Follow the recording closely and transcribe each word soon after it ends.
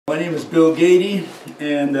My name is bgaede,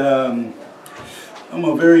 and I'm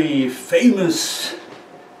a very famous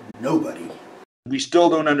nobody. We still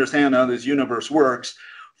don't understand how this universe works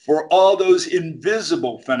for all those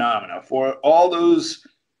invisible phenomena, for all those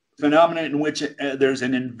phenomena in which there's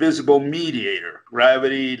an invisible mediator,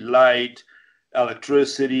 gravity, light,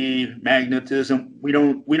 electricity, magnetism. We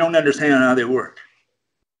don't understand how they work.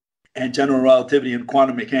 And general relativity and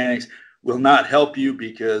quantum mechanics will not help you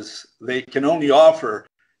because they can only offer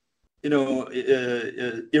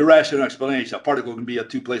irrational explanation. A particle can be at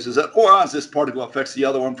two places at once. This particle affects the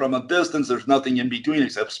other one from a distance. There's nothing in between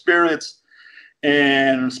except spirits.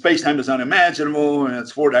 And space-time is unimaginable, and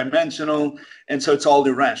it's four-dimensional. And so it's all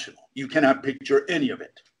irrational. You cannot picture any of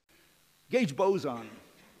it. Gauge boson,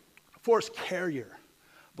 force carrier,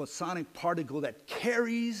 bosonic particle that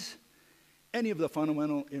carries any of the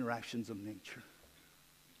fundamental interactions of nature.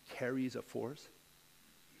 Carries a force,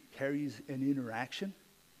 carries an interaction.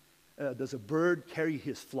 Does a bird carry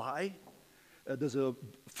his fly? Does a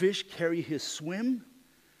fish carry his swim?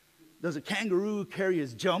 Does a kangaroo carry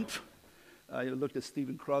his jump? You looked at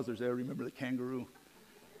Stephen Crosler's there, remember the kangaroo.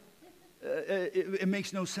 It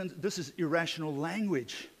makes no sense. This is irrational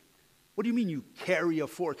language. What do you mean you carry a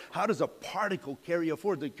force? How does a particle carry a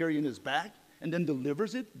force? They carry in his back and then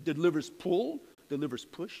delivers it? Delivers pull? Delivers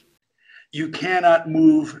push? You cannot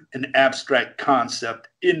move an abstract concept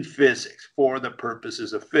in physics for the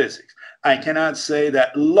purposes of physics. I cannot say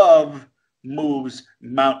that love moves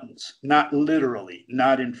mountains, not literally,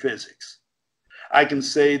 not in physics. I can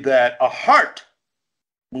say that a heart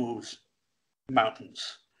moves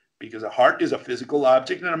mountains because a heart is a physical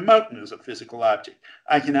object and a mountain is a physical object.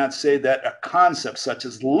 I cannot say that a concept such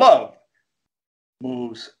as love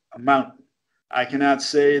moves a mountain. I cannot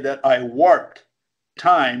say that I warped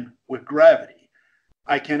time with gravity.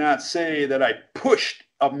 I cannot say that I pushed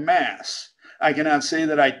a mass. I cannot say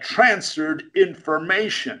that I transferred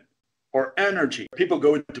information or energy. People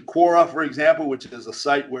go into Quora, for example, which is a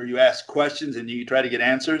site where you ask questions and you try to get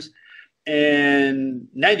answers. And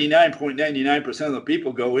 99.99% of the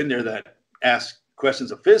people go in there that ask questions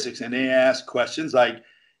of physics, and they ask questions like,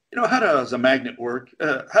 how does a magnet work?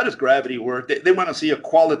 How does gravity work? They want to see a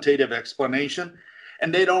qualitative explanation.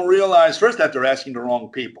 And they don't realize, first, that they're asking the wrong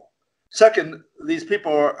people. Second, these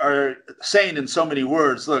people are saying in so many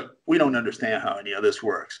words, look, we don't understand how any of this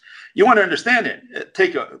works. You want to understand it?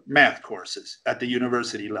 Take math courses at the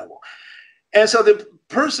university level. And so the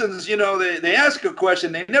persons, they ask a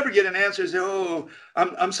question, they never get an answer. They say, oh,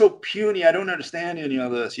 I'm so puny, I don't understand any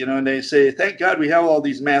of this. And they say, thank God we have all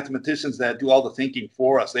these mathematicians that do all the thinking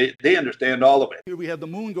for us. They understand all of it. Here we have the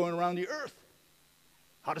moon going around the earth.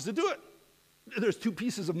 How does it do it? There's two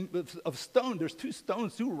pieces of stone. There's two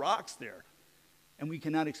stones, two rocks there. And we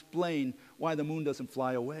cannot explain why the moon doesn't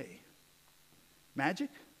fly away. Magic?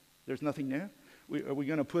 There's nothing there. Are we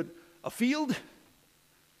going to put a field?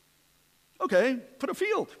 Okay, put a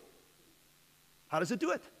field. How does it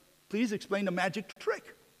do it? Please explain the magic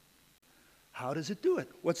trick. How does it do it?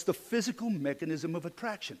 What's the physical mechanism of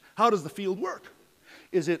attraction? How does the field work?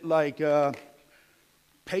 Is it like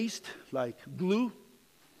paste, like glue?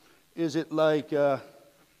 Is it like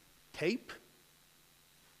tape?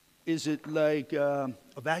 Is it like a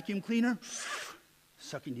vacuum cleaner?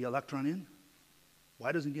 Sucking the electron in?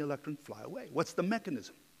 Why doesn't the electron fly away? What's the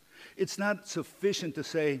mechanism? It's not sufficient to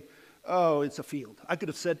say, oh, it's a field. I could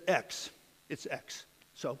have said X. It's X.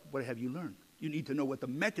 So what have you learned? You need to know what the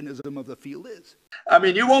mechanism of the field is. I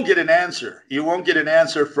mean, you won't get an answer. You won't get an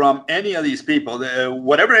answer from any of these people.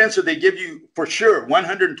 Whatever answer they give you, for sure,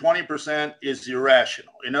 120% is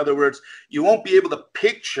irrational. In other words, you won't be able to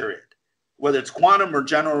picture it. Whether it's quantum or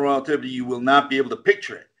general relativity, you will not be able to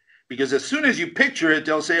picture it. Because as soon as you picture it,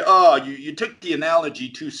 they'll say, oh, you took the analogy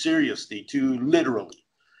too seriously, too literally.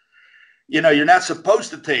 You're not supposed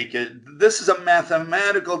to take it. This is a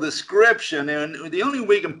mathematical description, and the only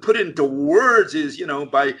way you can put it into words is,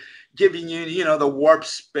 by giving you, the warp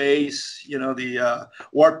space, the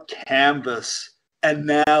warp canvas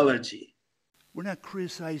analogy. We're not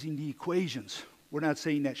criticizing the equations. We're not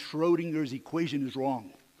saying that Schrodinger's equation is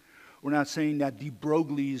wrong. We're not saying that de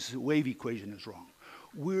Broglie's wave equation is wrong.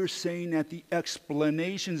 We're saying that the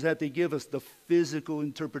explanations that they give us, the physical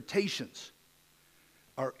interpretations,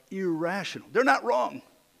 are irrational. They're not wrong.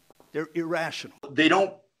 They're irrational. They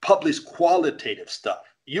don't publish qualitative stuff.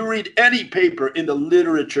 You read any paper in the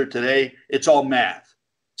literature today, it's all math.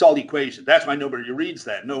 It's all equations. That's why nobody reads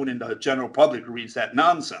that. No one in the general public reads that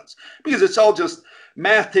nonsense. Because it's all just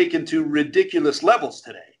math taken to ridiculous levels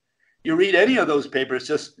today. You read any of those papers,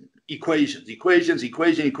 just equations.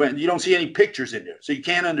 You don't see any pictures in there. So you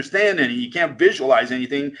can't understand any, you can't visualize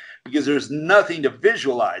anything because there's nothing to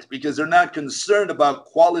visualize, because they're not concerned about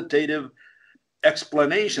qualitative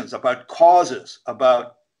explanations, about causes,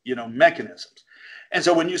 about, mechanisms. And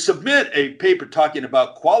so when you submit a paper talking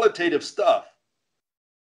about qualitative stuff,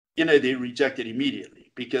 they reject it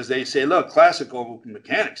immediately because they say, look, classical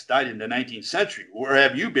mechanics died in the 19th century. Where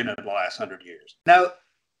have you been in the last 100 years? Now,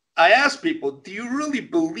 I ask people, do you really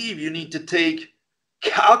believe you need to take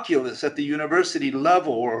calculus at the university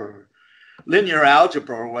level or linear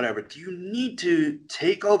algebra or whatever? Do you need to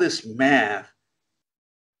take all this math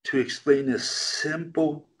to explain this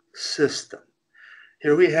simple system?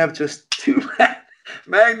 Here we have just two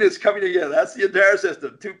magnets coming together. That's the entire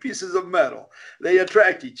system. Two pieces of metal. They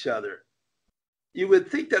attract each other. You would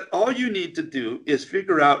think that all you need to do is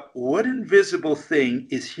figure out what invisible thing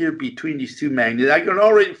is here between these two magnets. I can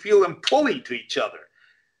already feel them pulling to each other.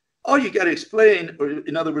 All you got to explain, or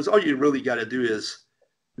in other words, all you really got to do is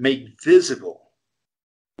make visible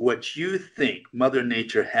what you think Mother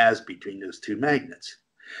Nature has between those two magnets.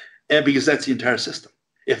 And because that's the entire system.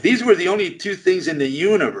 If these were the only two things in the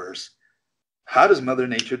universe, how does Mother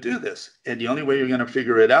Nature do this? And the only way you're going to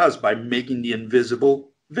figure it out is by making the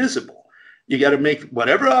invisible visible. You got to make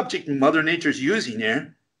whatever object Mother Nature's using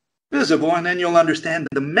there visible, and then you'll understand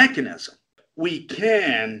the mechanism. We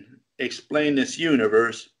can explain this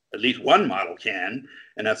universe, at least one model can,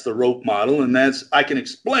 and that's the rope model, and that's, I can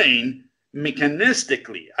explain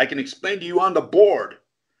mechanistically. I can explain to you on the board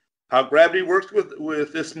how gravity works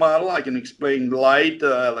with this model. I can explain light,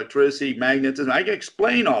 electricity, magnetism. I can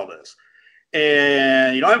explain all this.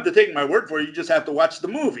 And you don't have to take my word for it. You just have to watch the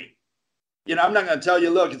movie. I'm not going to tell you,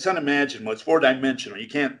 look, it's unimaginable. It's four-dimensional. You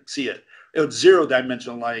can't see it. It's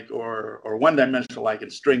zero-dimensional like or one-dimensional like in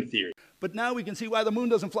string theory. But now we can see why the moon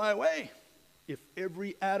doesn't fly away. If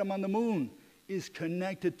every atom on the moon is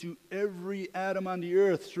connected to every atom on the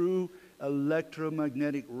earth through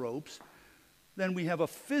electromagnetic ropes, then we have a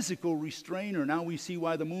physical restrainer. Now we see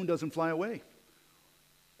why the moon doesn't fly away.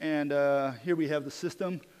 And here we have the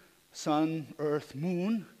system, sun, earth,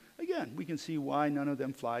 moon. Again, we can see why none of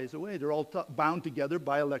them flies away. They're all bound together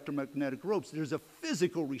by electromagnetic ropes. There's a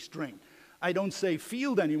physical restraint. I don't say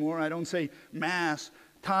field anymore. I don't say mass,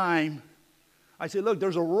 time. I say, look,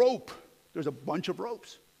 there's a rope. There's a bunch of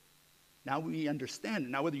ropes. Now we understand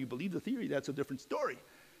it. Now whether you believe the theory, that's a different story.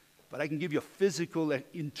 But I can give you a physical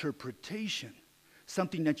interpretation,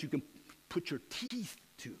 something that you can put your teeth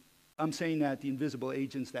to. I'm saying that the invisible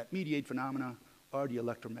agents that mediate phenomena are the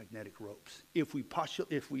electromagnetic ropes. If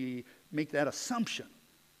we make that assumption,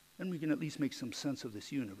 then we can at least make some sense of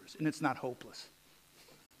this universe, and it's not hopeless.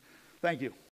 Thank you.